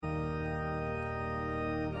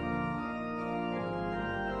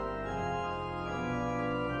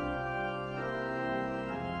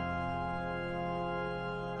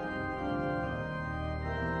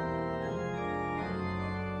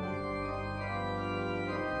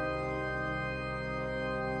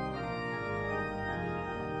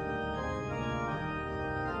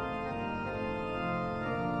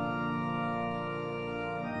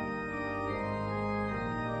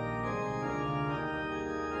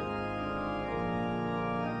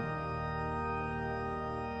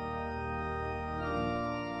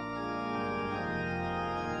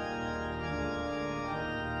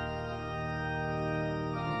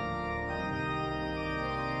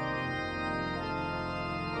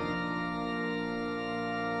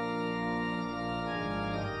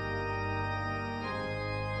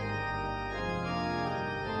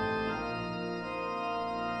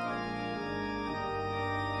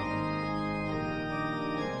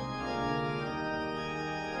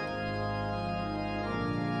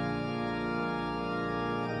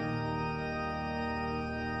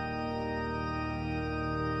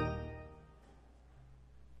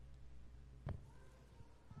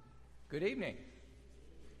Good evening.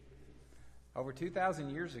 Over 2,000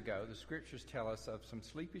 years ago, the scriptures tell us of some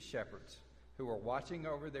sleepy shepherds who were watching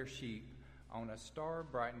over their sheep on a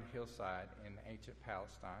star-brightened hillside in ancient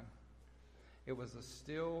Palestine. It was a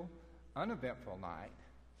still, uneventful night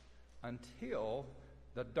until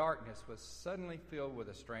the darkness was suddenly filled with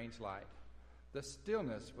a strange light. The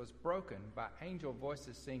stillness was broken by angel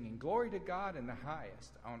voices singing, "Glory to God in the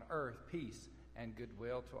highest, on earth peace and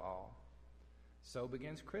goodwill to all." So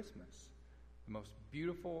begins Christmas, the most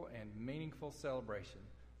beautiful and meaningful celebration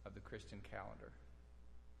of the Christian calendar.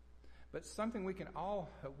 But something we all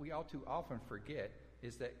too often forget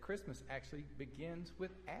is that Christmas actually begins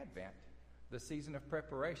with Advent, the season of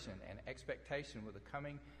preparation and expectation with the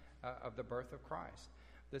coming of the birth of Christ.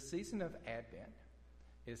 The season of Advent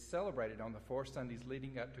is celebrated on the 4 Sundays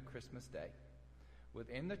leading up to Christmas Day.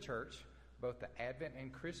 Within the church, both the Advent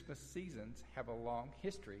and Christmas seasons have a long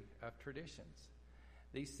history of traditions.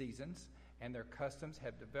 These seasons and their customs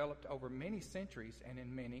have developed over many centuries and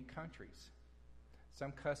in many countries.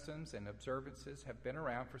 Some customs and observances have been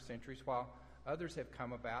around for centuries, while others have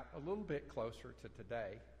come about a little bit closer to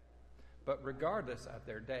today. But regardless of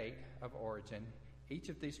their date of origin, each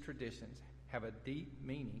of these traditions have a deep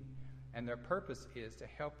meaning, and their purpose is to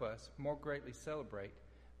help us more greatly celebrate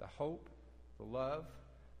the hope, the love,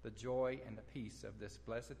 the joy, and the peace of this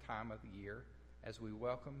blessed time of the year as we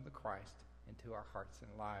welcome the Christ into our hearts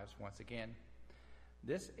and lives once again.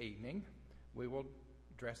 This evening, we will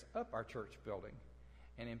dress up our church building,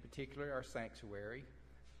 and in particular our sanctuary,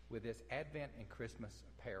 with its Advent and Christmas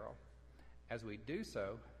apparel. As we do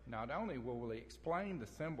so, not only will we explain the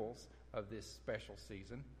symbols of this special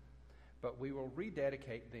season, but we will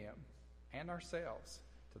rededicate them and ourselves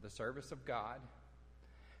to the service of God,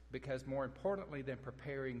 because more importantly than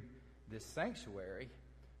preparing this sanctuary,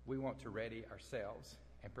 we want to ready ourselves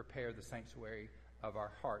and prepare the sanctuary of our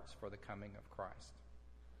hearts for the coming of Christ.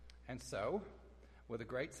 And so, with a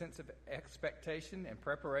great sense of expectation and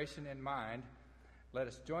preparation in mind, let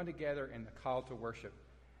us join together in the call to worship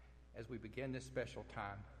as we begin this special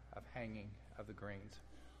time of hanging of the greens.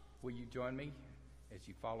 Will you join me as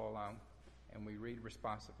you follow along and we read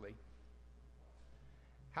responsively?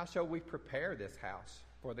 How shall we prepare this house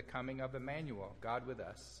for the coming of Emmanuel, God with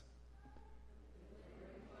us?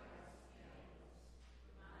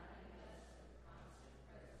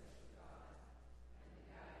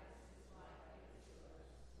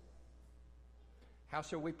 How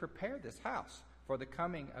shall we prepare this house for the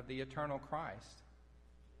coming of the eternal Christ?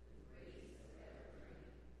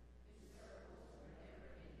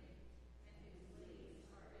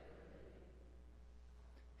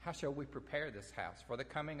 How shall we prepare this house for the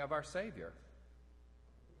coming of our Savior?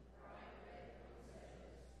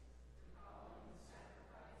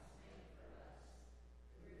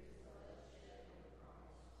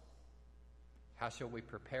 How shall we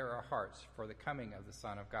prepare our hearts for the coming of the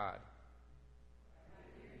Son of God?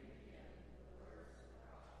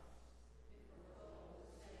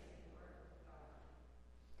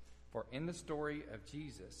 For in the story of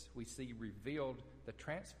Jesus, we see revealed the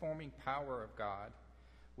transforming power of God.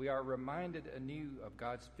 We are reminded anew of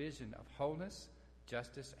God's vision of wholeness,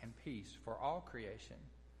 justice, and peace for all creation.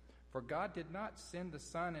 For God did not send the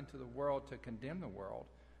Son into the world to condemn the world,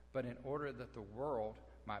 but in order that the world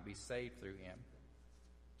might be saved through him.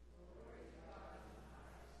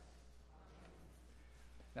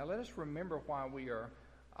 Now let us remember why we are,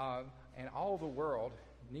 and all the world,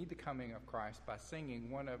 need the coming of Christ by singing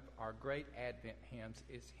one of our great Advent hymns.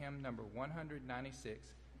 It's hymn number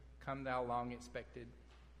 196, "Come Thou Long Expected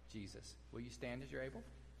Jesus." Will you stand as you're able?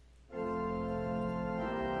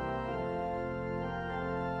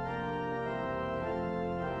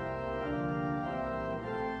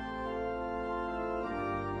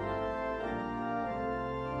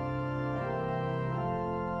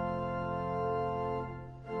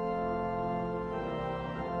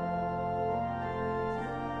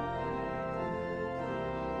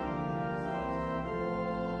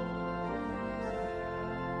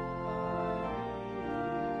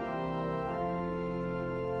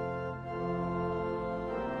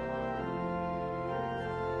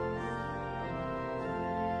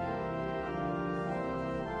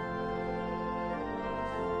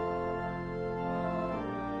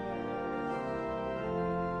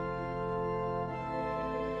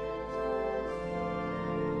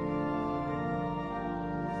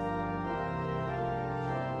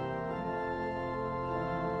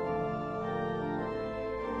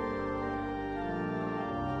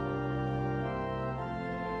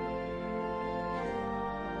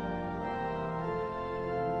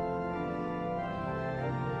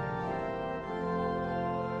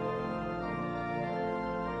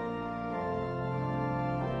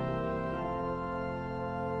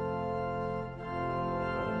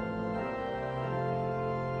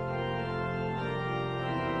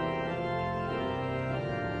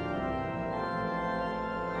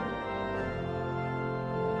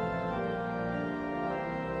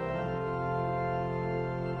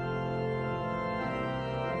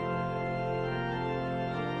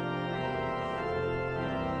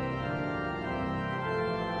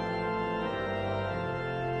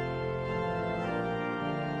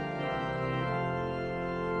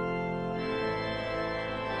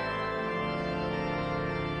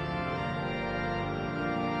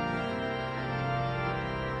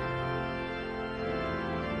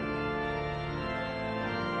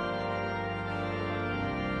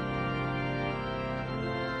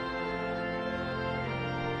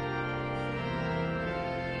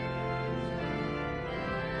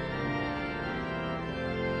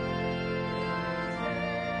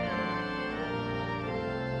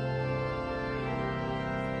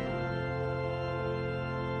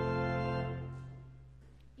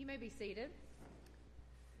 may be seated.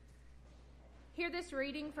 Hear this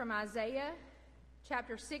reading from Isaiah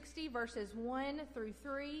chapter 60, verses 1 through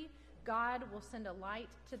 3. God will send a light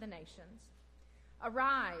to the nations.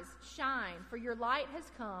 Arise, shine, for your light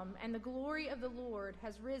has come, and the glory of the Lord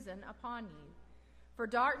has risen upon you. For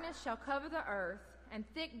darkness shall cover the earth, and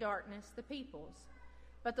thick darkness the peoples.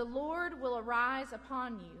 But the Lord will arise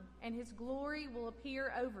upon you, and his glory will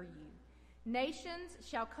appear over you. Nations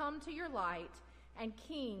shall come to your light, and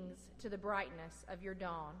kings to the brightness of your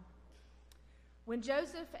dawn. When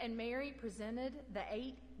Joseph and Mary presented the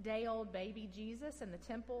 8-day-old baby Jesus in the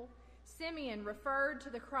temple, Simeon referred to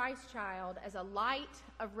the Christ child as a light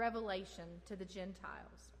of revelation to the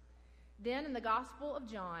Gentiles. Then in the Gospel of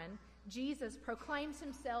John, Jesus proclaims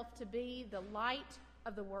himself to be the light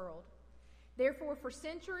of the world. Therefore, for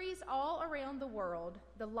centuries all around the world,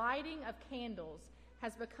 the lighting of candles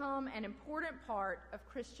has become an important part of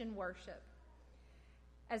Christian worship,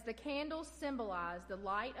 as the candles symbolize the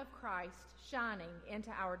light of Christ shining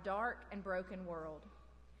into our dark and broken world.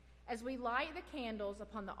 As we light the candles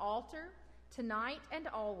upon the altar, tonight and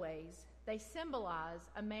always, they symbolize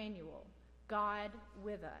Emmanuel, God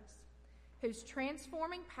with us, whose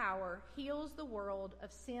transforming power heals the world of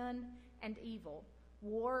sin and evil,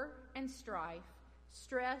 war and strife,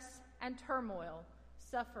 stress and turmoil,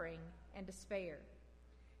 suffering and despair.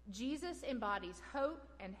 Jesus embodies hope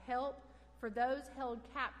and help for those held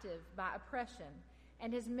captive by oppression,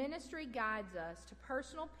 and his ministry guides us to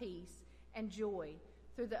personal peace and joy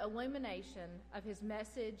through the illumination of his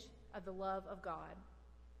message of the love of God.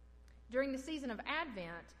 During the season of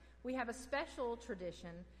Advent, we have a special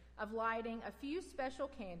tradition of lighting a few special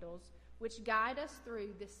candles which guide us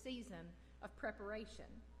through this season of preparation.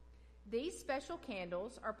 These special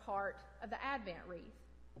candles are part of the Advent wreath.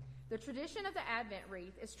 The tradition of the Advent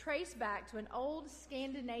wreath is traced back to an old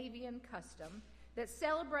Scandinavian custom that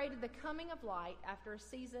celebrated the coming of light after a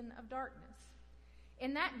season of darkness.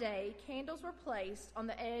 In that day, candles were placed on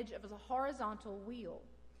the edge of a horizontal wheel.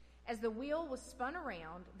 As the wheel was spun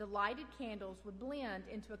around, the lighted candles would blend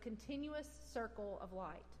into a continuous circle of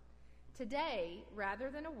light. Today, rather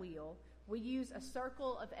than a wheel, we use a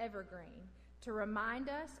circle of evergreen to remind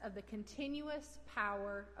us of the continuous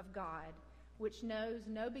power of God, which knows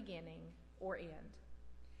no beginning or end.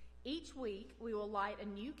 Each week, we will light a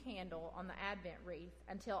new candle on the Advent wreath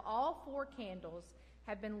until all 4 candles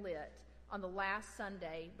have been lit on the last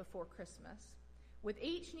Sunday before Christmas. With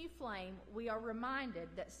each new flame, we are reminded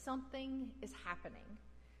that something is happening,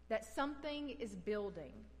 that something is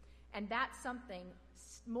building, and that something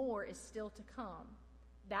more is still to come.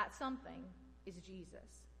 That something is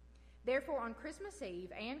Jesus. Therefore, on Christmas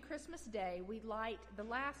Eve and Christmas Day, we light the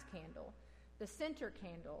last candle, the center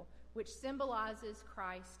candle, which symbolizes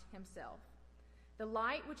Christ himself, the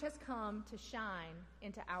light which has come to shine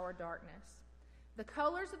into our darkness. The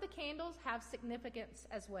colors of the candles have significance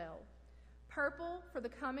as well. Purple for the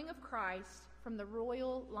coming of Christ from the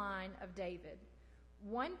royal line of David.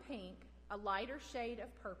 One pink, a lighter shade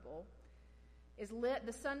of purple, is lit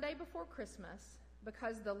the Sunday before Christmas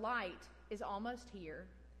because the light is almost here,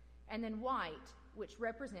 and then white, which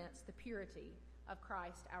represents the purity of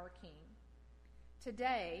Christ our King.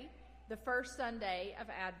 Today, the first Sunday of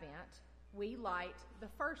Advent, we light the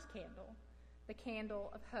first candle, the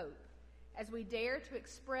candle of hope, as we dare to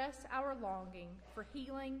express our longing for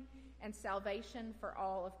healing and salvation for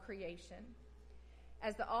all of creation.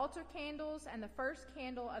 As the altar candles and the first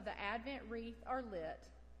candle of the Advent wreath are lit,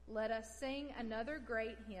 let us sing another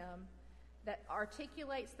great hymn that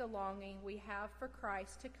articulates the longing we have for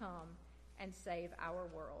Christ to come and save our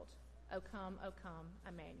world. O come,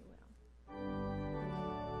 Emmanuel.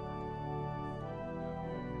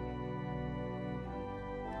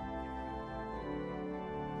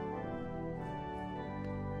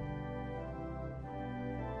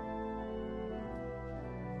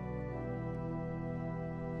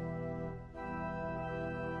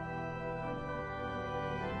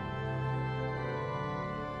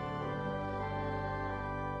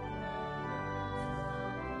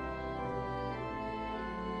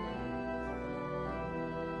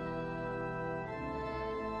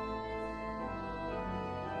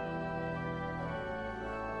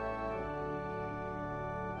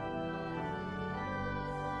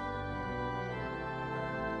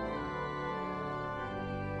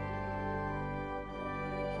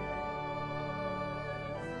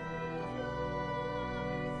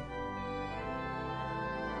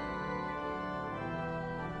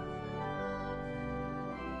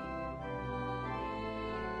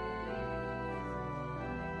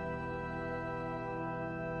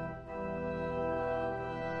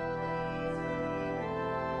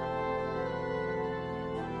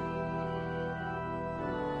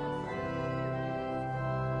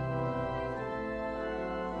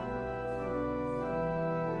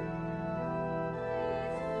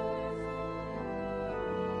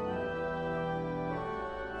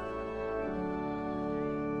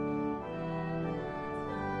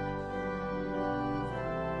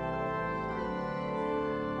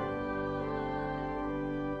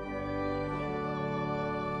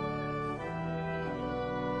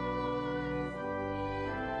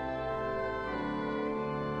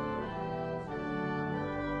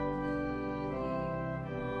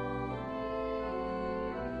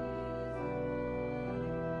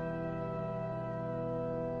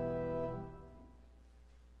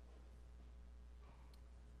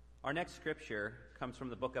 Our next scripture comes from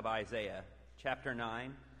the book of Isaiah, chapter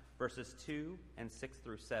 9, verses 2 and 6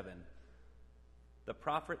 through 7. The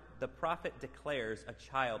prophet declares a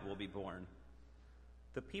child will be born.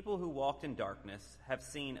 The people who walked in darkness have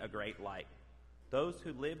seen a great light. Those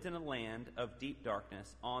who lived in a land of deep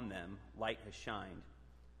darkness, on them light has shined.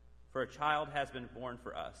 For a child has been born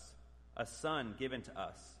for us, a son given to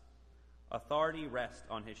us. Authority rests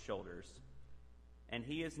on his shoulders. And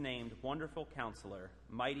he is named Wonderful Counselor,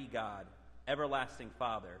 Mighty God, Everlasting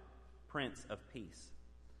Father, Prince of Peace.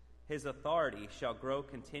 His authority shall grow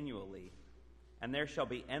continually, and there shall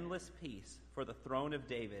be endless peace for the throne of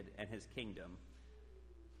David and his kingdom.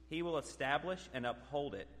 He will establish and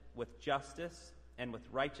uphold it with justice and with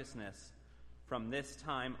righteousness from this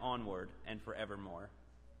time onward and forevermore.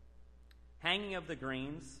 Hanging of the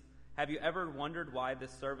Greens, have you ever wondered why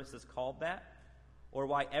this service is called that? Or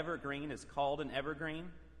why evergreen is called an evergreen?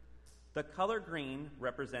 The color green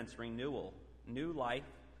represents renewal, new life,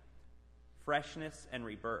 freshness, and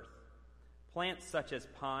rebirth. Plants such as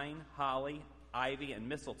pine, holly, ivy, and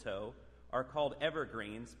mistletoe are called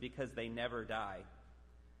evergreens because they never die.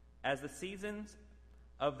 As the seasons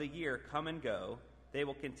of the year come and go, they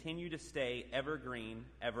will continue to stay evergreen,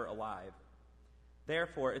 ever alive.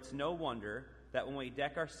 Therefore, it's no wonder that when we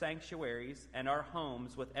deck our sanctuaries and our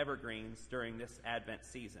homes with evergreens during this Advent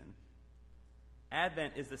season.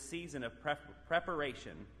 Advent is the season of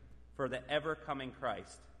preparation for the ever-coming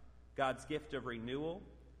Christ, God's gift of renewal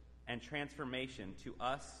and transformation to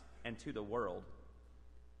us and to the world.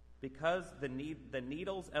 Because the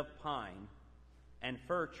needles of pine and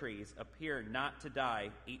fir trees appear not to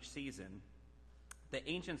die each season, the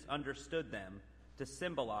ancients understood them to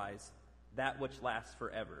symbolize that which lasts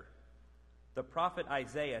forever. The prophet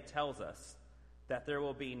Isaiah tells us that there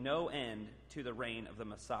will be no end to the reign of the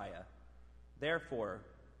Messiah. Therefore,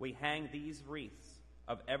 we hang these wreaths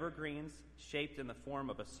of evergreens shaped in the form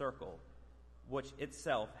of a circle, which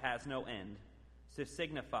itself has no end, to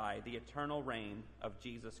signify the eternal reign of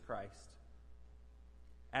Jesus Christ.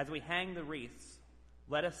 As we hang the wreaths,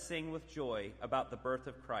 let us sing with joy about the birth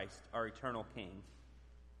of Christ, our eternal King.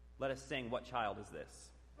 Let us sing, "What Child Is This?"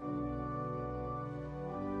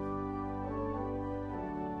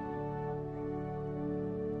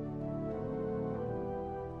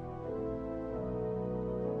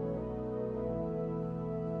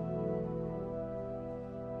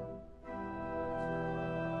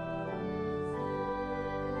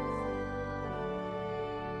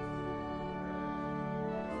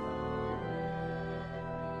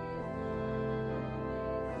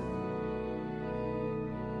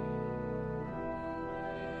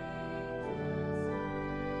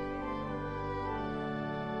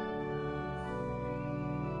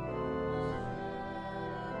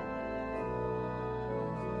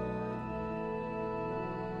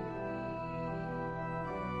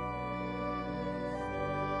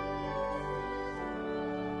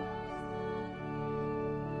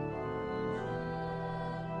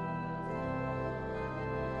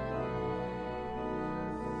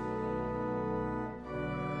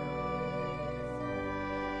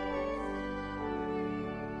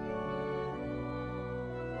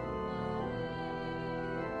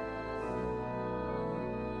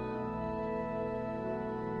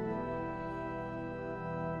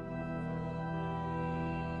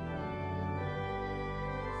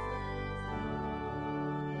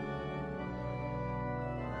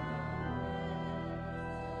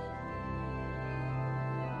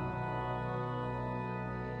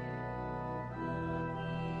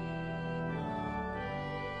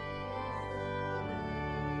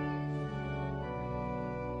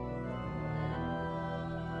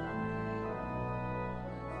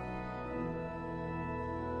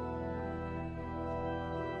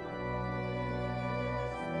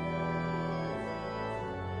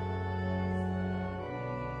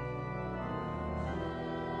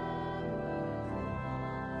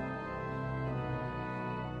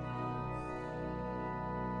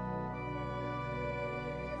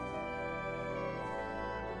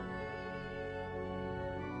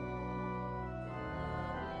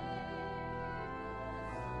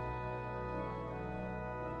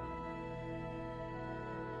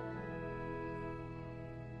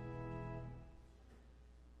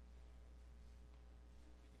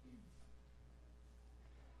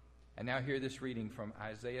 And now hear this reading from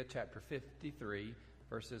Isaiah chapter 53,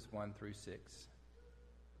 verses 1 through 6.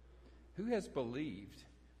 Who has believed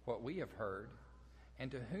what we have heard, and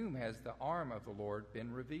to whom has the arm of the Lord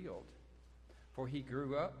been revealed? For he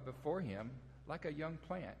grew up before him like a young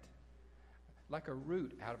plant, like a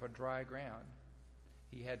root out of a dry ground.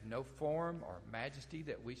 He had no form or majesty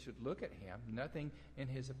that we should look at him, nothing in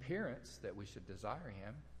his appearance that we should desire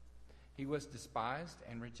him. He was despised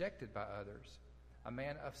and rejected by others, a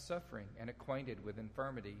man of suffering and acquainted with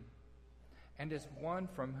infirmity. And as one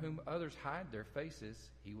from whom others hide their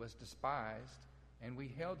faces, he was despised, and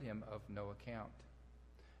we held him of no account.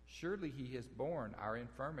 Surely he has borne our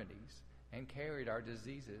infirmities and carried our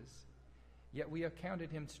diseases. Yet we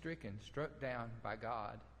accounted him stricken, struck down by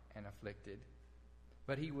God, and afflicted.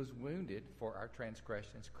 But he was wounded for our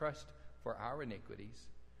transgressions, crushed for our iniquities.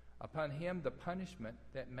 Upon him the punishment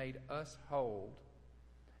that made us whole,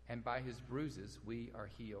 and by his bruises we are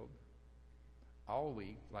healed. All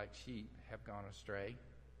we, like sheep, have gone astray.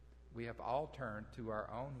 We have all turned to our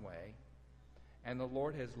own way, and the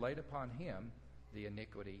Lord has laid upon him the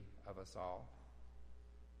iniquity of us all.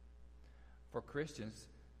 For Christians,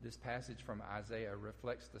 this passage from Isaiah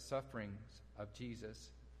reflects the sufferings of Jesus,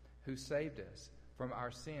 who saved us from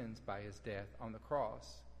our sins by his death on the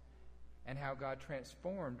cross, and how God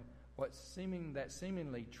transformed that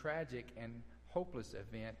seemingly tragic and hopeless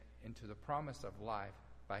event into the promise of life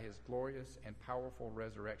by his glorious and powerful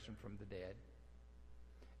resurrection from the dead.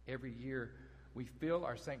 Every year, we fill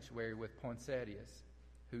our sanctuary with poinsettias,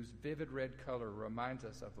 whose vivid red color reminds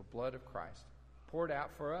us of the blood of Christ, poured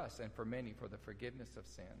out for us and for many for the forgiveness of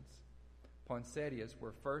sins. Poinsettias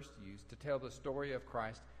were first used to tell the story of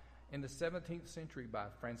Christ in the 17th century by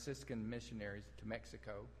Franciscan missionaries to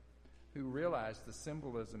Mexico, who realized the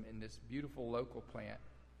symbolism in this beautiful local plant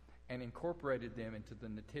and incorporated them into the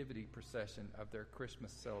nativity procession of their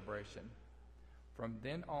Christmas celebration. From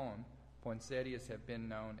then on, poinsettias have been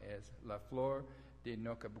known as La Flor de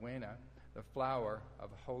Nochebuena, the flower of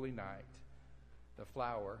Holy Night, the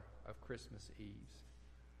flower of Christmas Eves.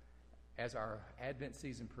 As our Advent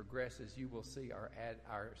season progresses, you will see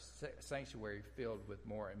our sanctuary filled with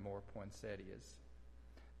more and more poinsettias.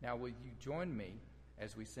 Now, will you join me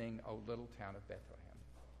as we sing O Little Town of Bethlehem?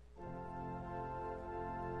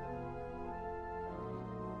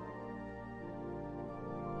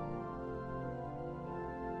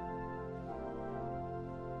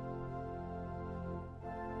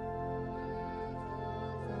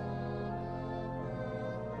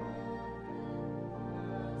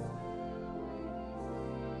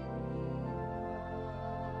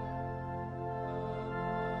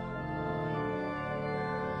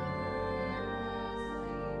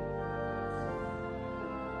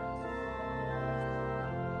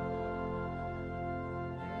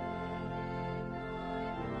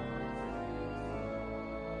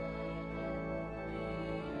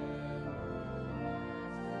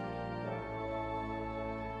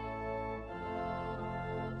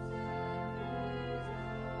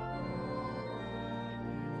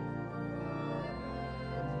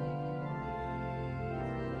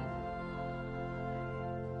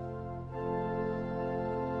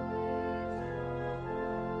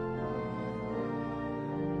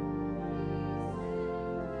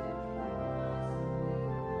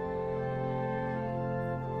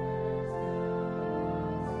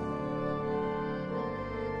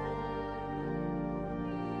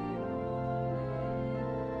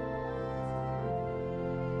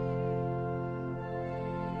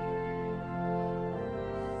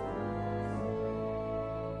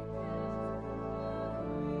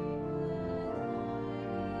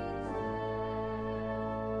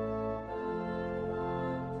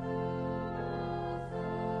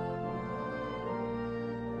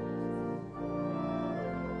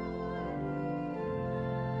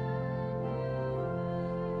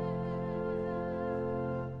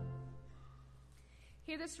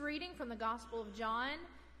 Hear this reading from the Gospel of John,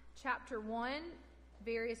 chapter 1,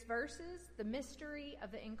 various verses, the mystery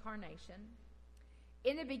of the Incarnation.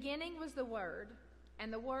 In the beginning was the Word,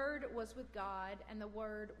 and the Word was with God, and the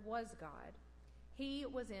Word was God. He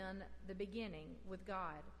was in the beginning with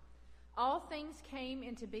God. All things came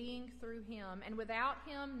into being through him, and without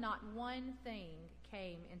him not one thing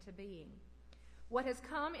came into being. What has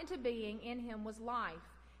come into being in him was life,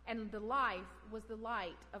 and the life was the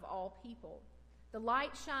light of all people. The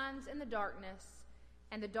light shines in the darkness,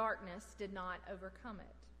 and the darkness did not overcome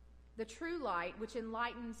it. The true light, which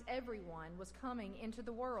enlightens everyone, was coming into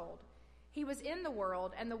the world. He was in the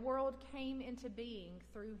world, and the world came into being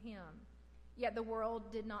through him. Yet the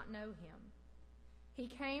world did not know him. He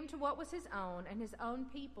came to what was his own, and his own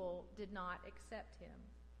people did not accept him.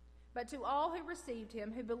 But to all who received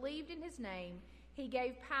him, who believed in his name, he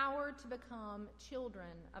gave power to become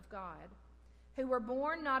children of God, who were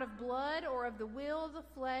born not of blood or of the will of the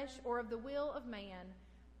flesh or of the will of man,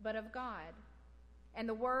 but of God. And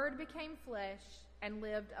the Word became flesh and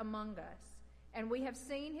lived among us, and we have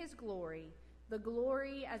seen his glory, the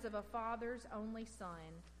glory as of a father's only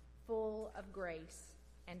son, full of grace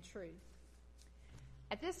and truth.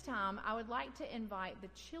 At this time, I would like to invite the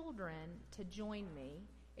children to join me.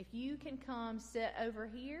 If you can come sit over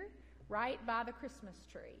here, right by the Christmas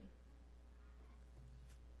tree.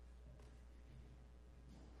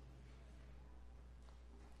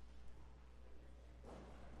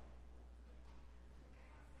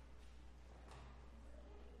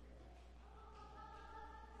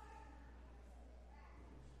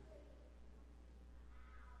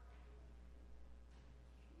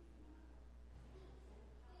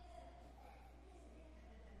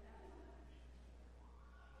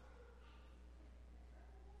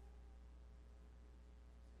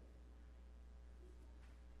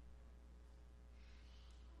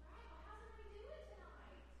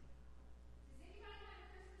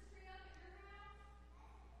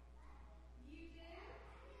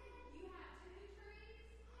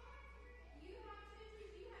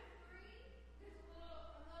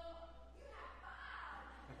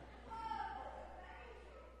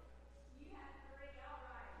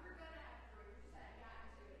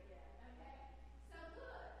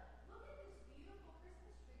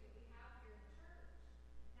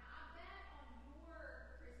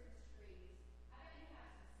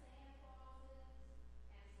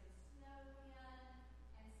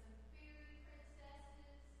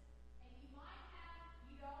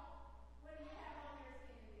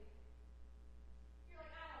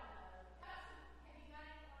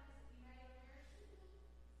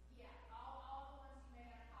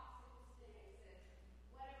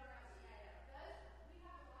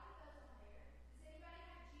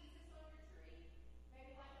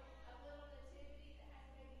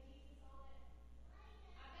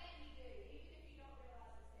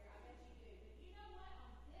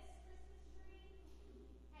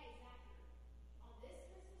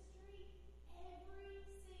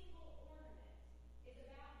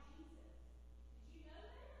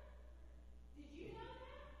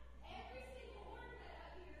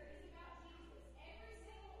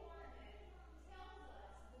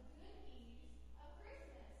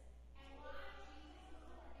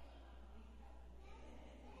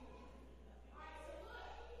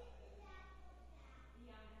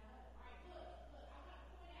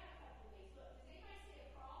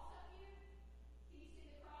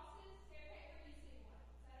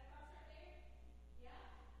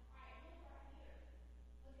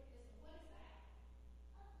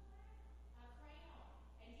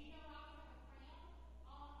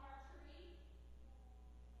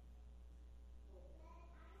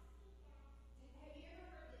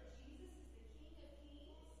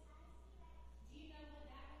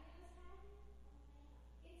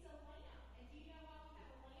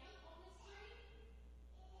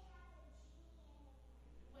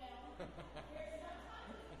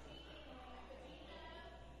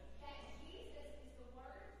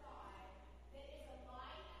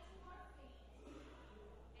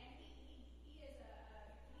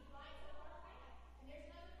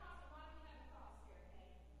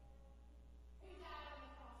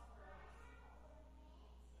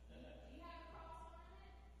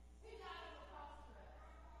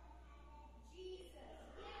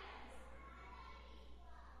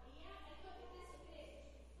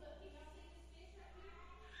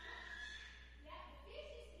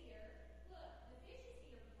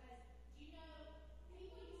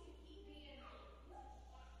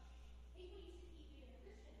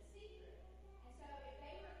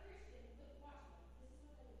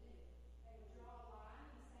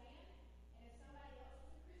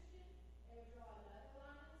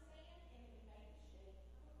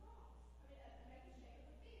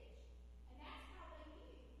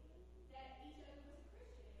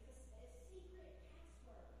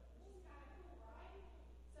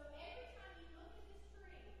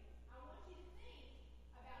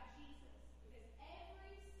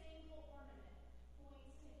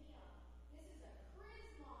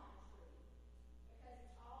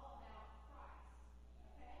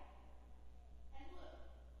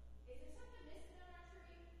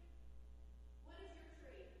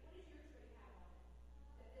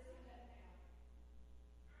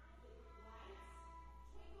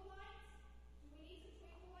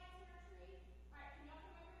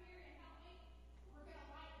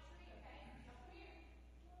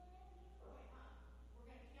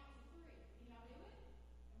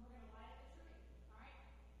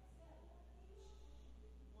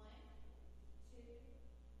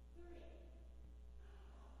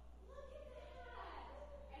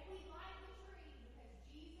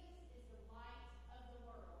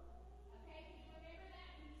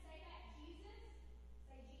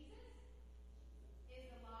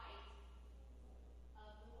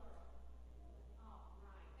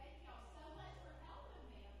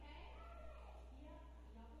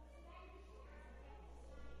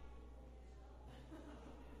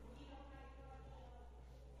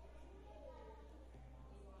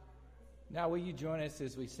 Now will you join us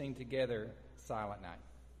as we sing together Silent Night?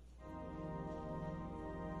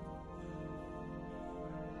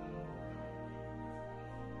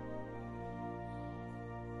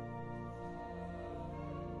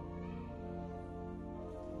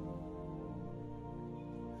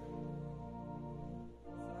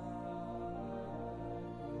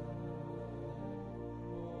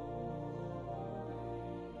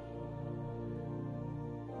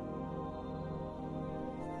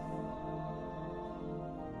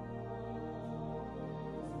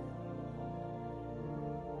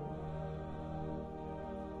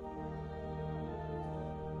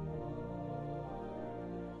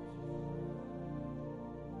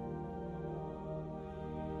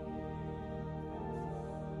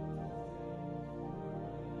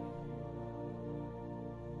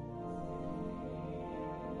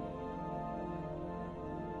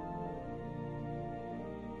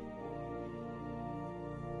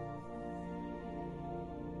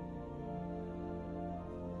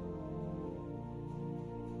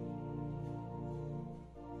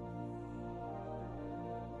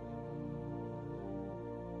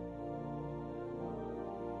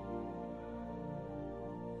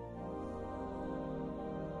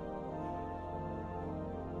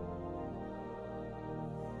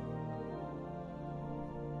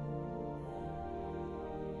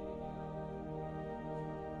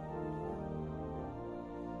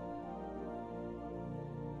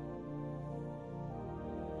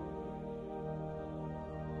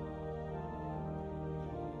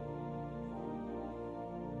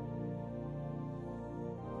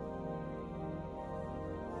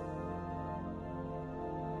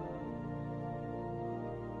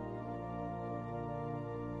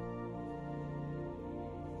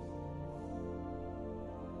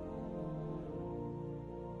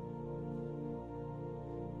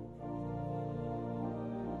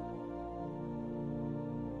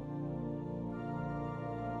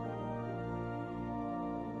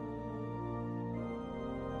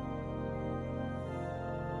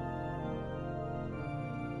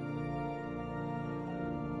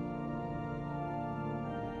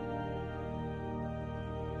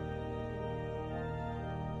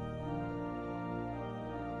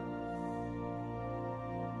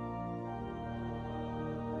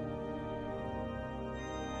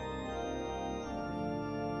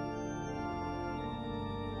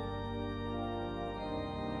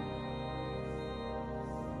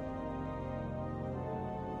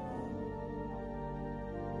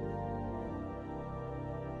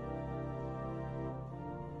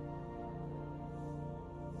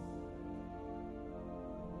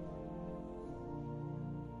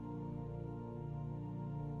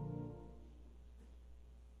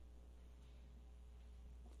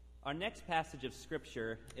 Our next passage of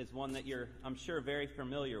Scripture is one that you're, I'm sure, very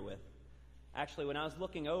familiar with. Actually, when I was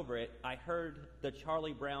looking over it, I heard the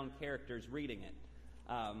Charlie Brown characters reading it,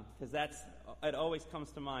 because it always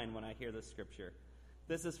comes to mind when I hear this Scripture.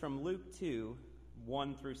 This is from Luke 2,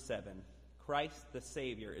 1 through 7. Christ the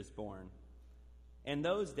Savior is born. In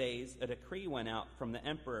those days, a decree went out from the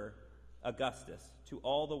Emperor Augustus to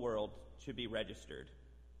all the world to be registered.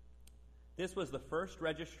 This was the first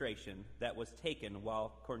registration that was taken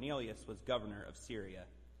while Cornelius was governor of Syria.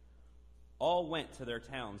 All went to their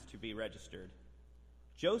towns to be registered.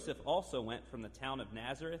 Joseph also went from the town of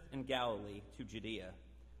Nazareth in Galilee to Judea,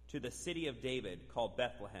 to the city of David called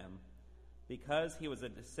Bethlehem, because he was a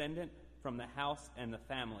descendant from the house and the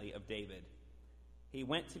family of David. He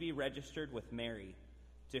went to be registered with Mary,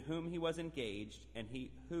 to whom he was engaged, and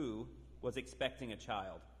who was expecting a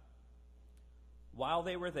child. While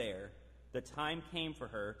they were there, the time came for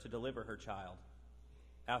her to deliver her child.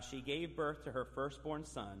 As she gave birth to her firstborn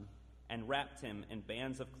son, and wrapped him in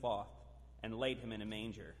bands of cloth, and laid him in a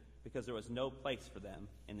manger, because there was no place for them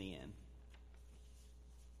in the inn.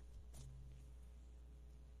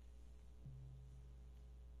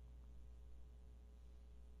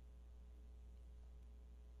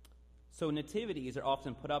 So nativities are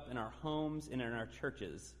often put up in our homes and in our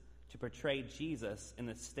churches to portray Jesus in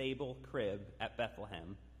the stable crib at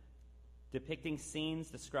Bethlehem, depicting scenes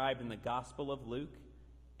described in the Gospel of Luke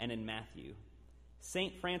and in Matthew.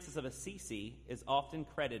 St. Francis of Assisi is often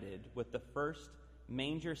credited with the first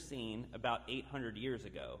manger scene about 800 years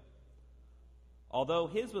ago. Although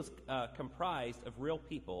his was comprised of real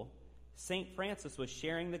people, St. Francis was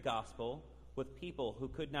sharing the gospel with people who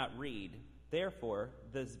could not read. Therefore,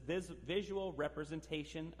 this visual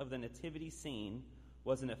representation of the nativity scene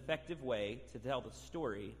was an effective way to tell the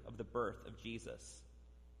story of the birth of Jesus.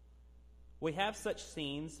 We have such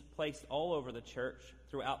scenes placed all over the church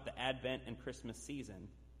throughout the Advent and Christmas season.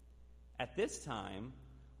 At this time,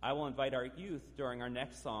 I will invite our youth during our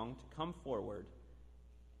next song to come forward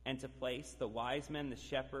and to place the wise men, the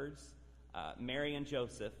shepherds, Mary and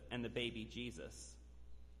Joseph, and the baby Jesus.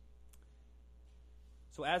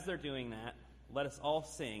 So as they're doing that, let us all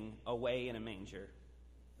sing Away in a Manger.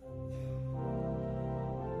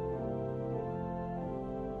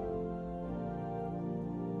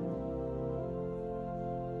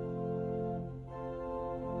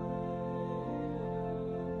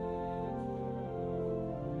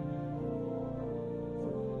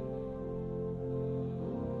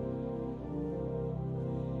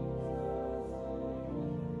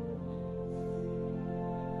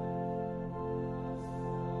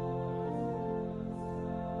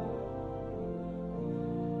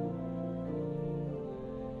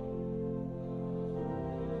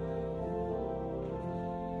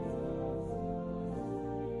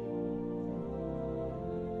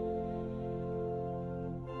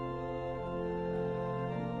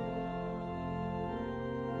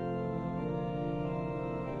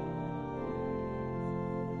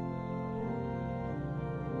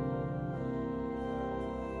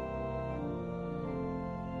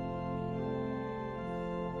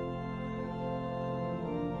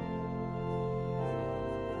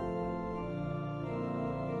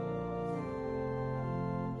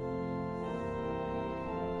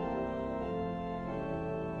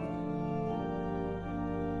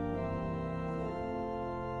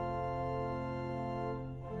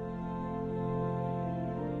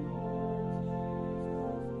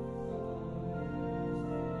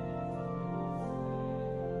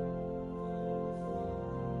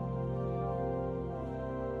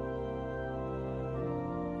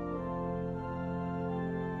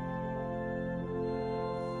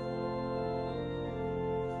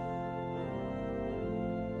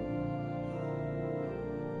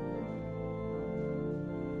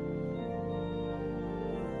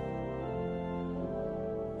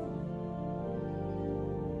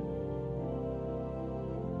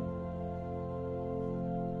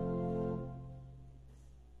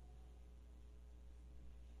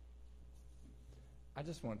 I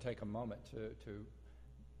just want to take a moment to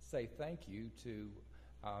say thank you to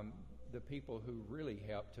the people who really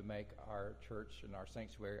help to make our church and our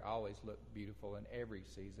sanctuary always look beautiful in every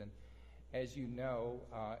season. As you know,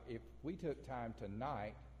 if we took time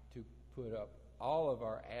tonight to put up all of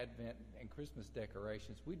our Advent and Christmas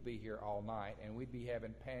decorations, we'd be here all night, and we'd be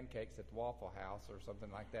having pancakes at the Waffle House or something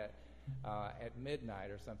like that at midnight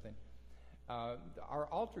or something. Our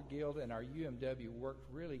Altar Guild and our UMW worked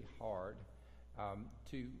really hard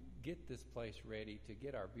to get this place ready, to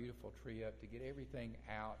get our beautiful tree up, to get everything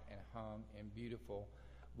out and hung and beautiful.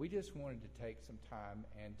 We just wanted to take some time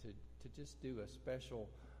and to just do a special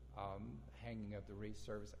hanging of the wreath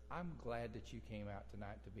service. I'm glad that you came out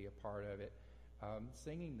tonight to be a part of it.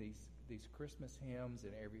 Singing these Christmas hymns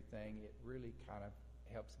and everything, it really kind of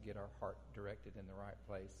helps get our heart directed in the right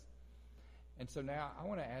place. And so now I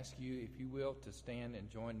want to ask you, if you will, to stand and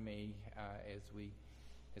join me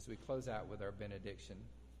as we close out with our benediction.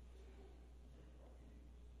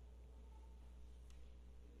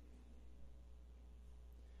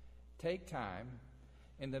 Take time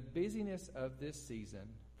in the busyness of this season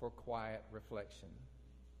for quiet reflection,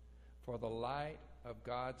 for the light of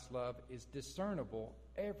God's love is discernible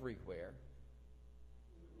everywhere.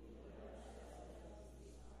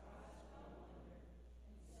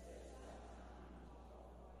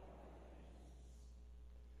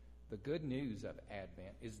 The good news of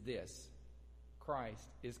Advent is this: Christ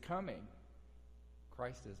is coming.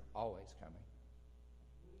 Christ is always coming.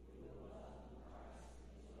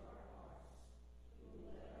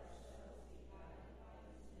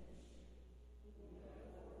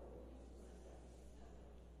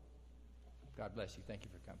 God bless you. Thank you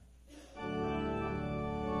for coming.